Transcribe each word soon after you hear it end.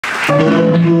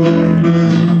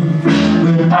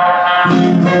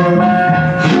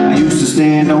I used to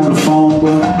stand on the phone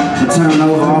book and turn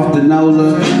over off the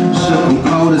NOLA. Shook and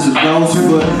cold as a ghost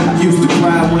foot. I used to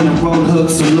cry when I wrote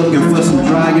hooks. I'm looking for some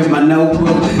dry in my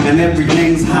notebook, and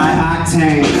everything's high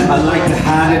octane. I like to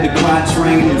hide at the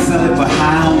quatrain and sell it for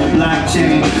high on the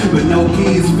blockchain. But no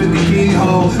keys fit the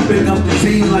keyhole. Pick up the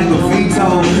team like a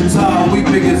veto. Tall, we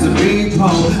big as a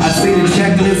beanpole. I see the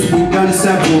checklist, we done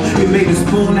several. We made a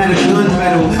spoon out of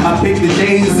gunmetal. I pick the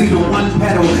days, either one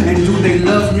petal. And do they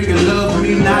love me or love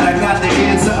me not? I got the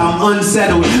answer, I'm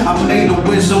unsettled. I made a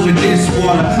wish on the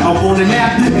dishwater. I want a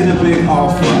nap and a big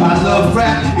offer. I love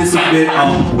rap, it's a bit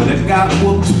awkward. I got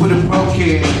whooped with a broke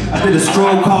head. I did a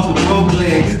stroll called the broke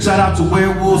leg. Shout out to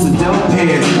werewolves and dope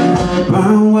heads.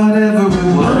 Burn whatever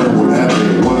it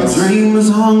was. Dream was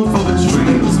hung for a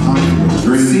dream.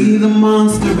 See the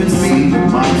monster in me.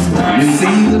 You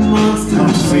see the monster in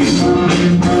me.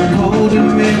 Cold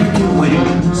American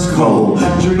wings. Cold.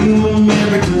 Dream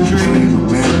American dream.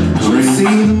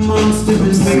 See the monster in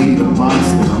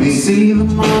me. See the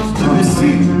monster in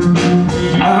me.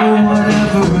 Oh,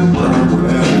 whatever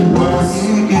it was.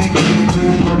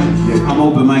 I'm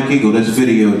Open Mike Eagle, that's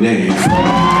Video Dave.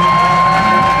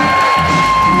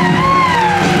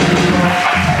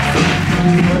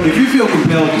 If you feel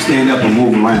compelled to stand up and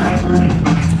move around,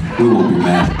 we won't be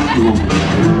mad. We won't be mad.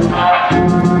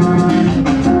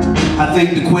 I think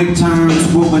the quick turns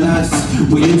ruin us.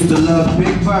 We used to love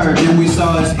Big Bird, then we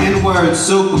saw his N-word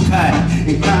super cut.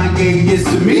 And Kanye gets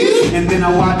to me, and then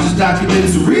I watch his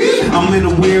documentary. I'm in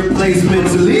a weird place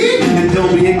mentally, and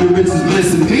don't be ignorant is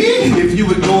bliss in me. If you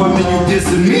ignore me, you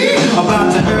dissing me.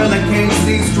 About the girl I can't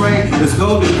see straight. There's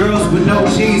golden girls with no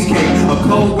cheesecake, a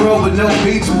cold girl with no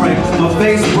beach break. My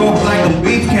face broke like a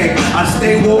beefcake. I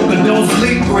stay woke and don't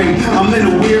sleep great. I'm in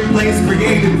a weird place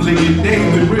creatively, and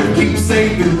David Rip keeps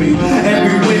saving me.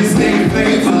 Every Wednesday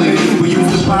faithfully, we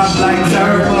used to pop like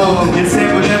turbo and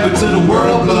say whatever to the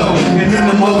world blow. And then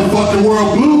the motherfucking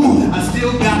world blew. I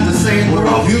still got the same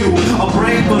worldview, a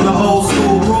brain full of old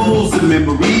school rules and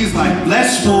memories like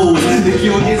flesh wounds. The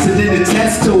cure isn't in the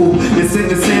test tube, it's in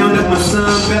the sound of my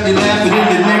son belly laughing in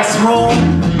the next room.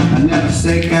 I never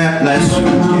say God bless you,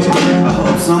 yeah. I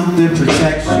hope something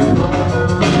protects you.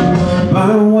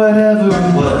 Burn whatever it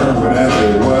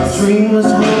was. Dream was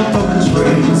hung for a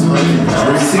dream.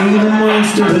 See the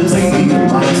monster in me.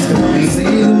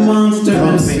 See the monster in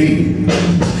me.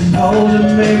 Cold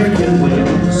American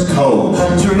winds. Cold.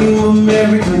 Dream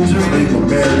American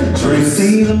dream.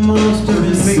 See the monster in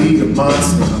me. See the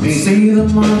monster in me. See the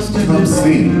monster in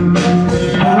me.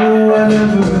 Burn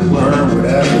whatever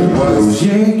it was.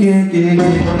 Yeah.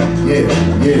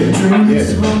 Dream is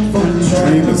hung for a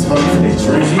dream.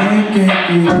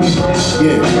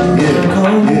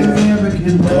 Cold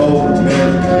American. Cold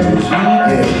American.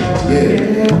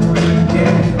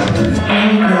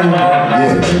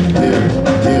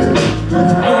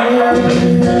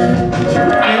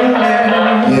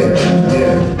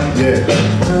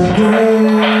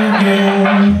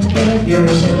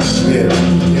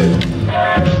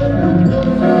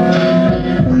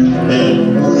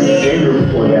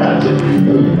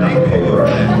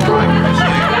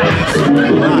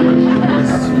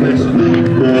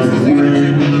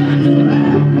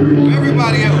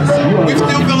 Everybody else, we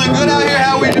still feeling good out here?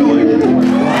 How we doing?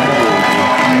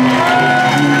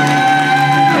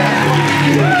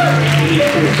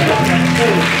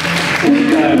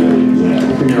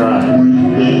 Open your eyes.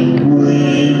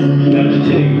 Now to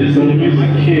take this on the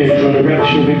music here during the rap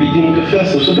show may be deemed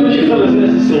offensive, so don't you feel it's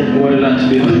necessary for it not to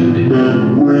be limited?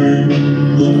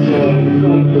 So we're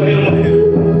going to play it on here.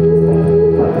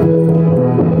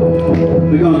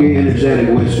 We're gonna get energetic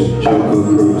with you, JoCo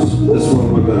Cruise. That's what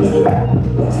we're gonna do. 1,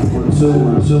 2,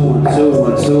 1, 2, 1, 2,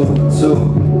 1, 2, 1, 2.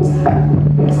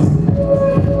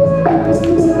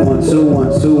 1,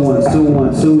 2, 1, 2,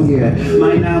 1, 2, yeah.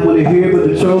 Might not want to hear, but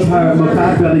the truth hurt. My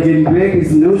pop belly getting big, need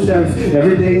some new shirts.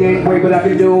 Everything ain't great, but I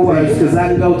can do worse. Cause I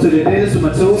can go to the dentist with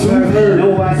my tooth hurt. No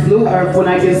watch blue earth when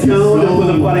I get stoned. I pull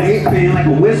up on a 8-pin like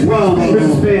a wishbone.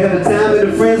 This spend her time in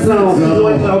the friend zone.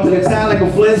 Going close to the tie like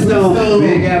a Flintstone.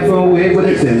 Big afro wig with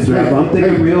a 10 strap. I'm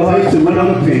thinking real hard to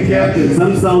another pin cap.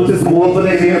 Some songs just more for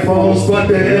the earphones. Fuck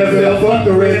the NFL, fuck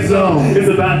the red zone. It's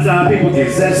about time people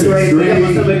get set straight. They have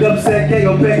my stomach upset, can't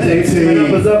go back to And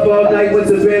I was up all night with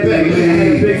the bed,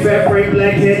 baby. Big fat Frank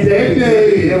black head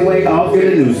day. That way off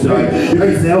get a new start. You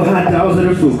can sell hot dogs at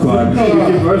a fruit cart. You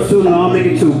can verse too long, make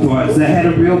it 2 parts. I had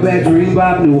a real bad dream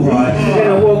Bob Newhart. And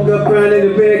I woke up crying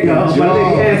in the bed, y'all. My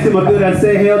lady asked him, good, I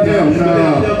said, hell no. But then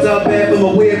I jumped out bad from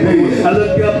a weird mood. I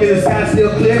looked up in the sky,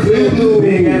 still clear blue.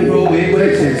 Big afro wig with a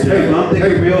texture. I'm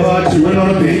thinking real hard, chewing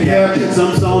on a big gap.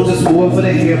 Some songs just more for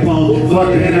the headphones. Fuck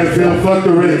the NFL, fuck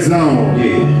the red zone.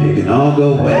 Yeah, it can all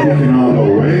go away. It can all go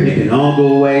away. It can all go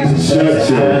away. Just shut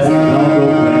your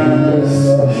eyes.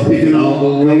 It can all go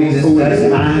away. Just shut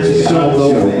your eyes. It can all go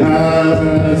away.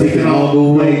 It can all go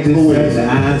away. Just shut your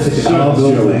eyes. It can all go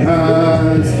away.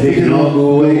 It can all go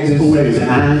away. Just shut your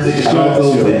eyes. It can all go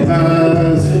away.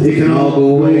 It can all go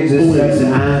away. Just shut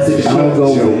your eyes. It can all go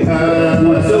away.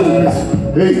 1,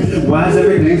 2. Why is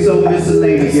everything so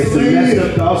miscellaneous? It's messed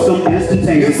up, also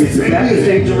instantaneous. It's rap is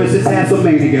dangerous, it's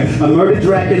Hasselmania. I murdered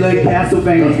Dracula in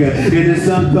Castlevania. And the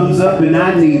sun comes up and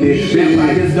I need it.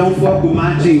 Vampires don't fuck with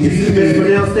my genius.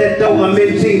 Mispronounce that though, I'm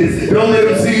in genius. Don't let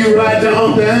them see you ride your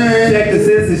own thing. Check the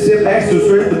censorship, extra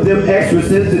strength for them extra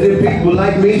sensitive people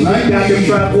like me. She got them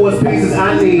Triforce pieces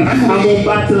I need. I won't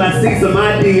buy till I see some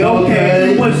ID.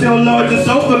 Okay, what's your largest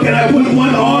sofa? Can I put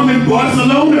one arm in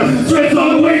Barcelona? Stretch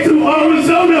all the way to Arizona.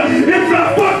 If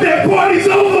not, fuck that, party's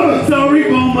over. Sorry,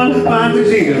 Boma, bye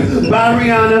Vegeta, bye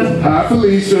Rihanna, Hi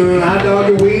Felicia. hi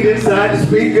dog and weed inside the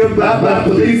speaker. Bye bye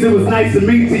police, it was nice to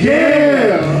meet you.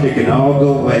 Yeah, it can all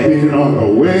go away. It can all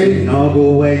go away. It can all go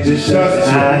away. Just shut your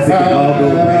eyes. It can all go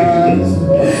away.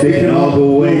 It can all go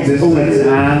away. Just shut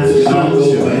your eyes. It can all go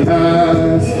away.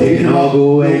 It can all go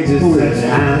away. Just shut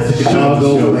your eyes. It can all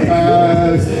go away.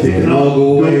 It can all go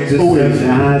away. Just shut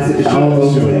your eyes. It can all go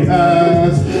away.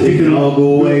 It can all go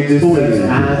away. Just shut your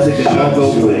eyes. It can all go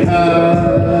away.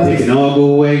 It can all go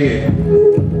away.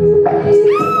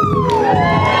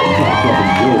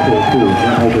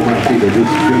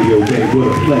 This video game, what a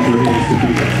pleasure it is to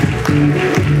be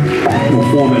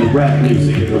performing rap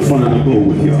music in front of the booth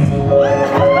with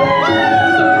y'all.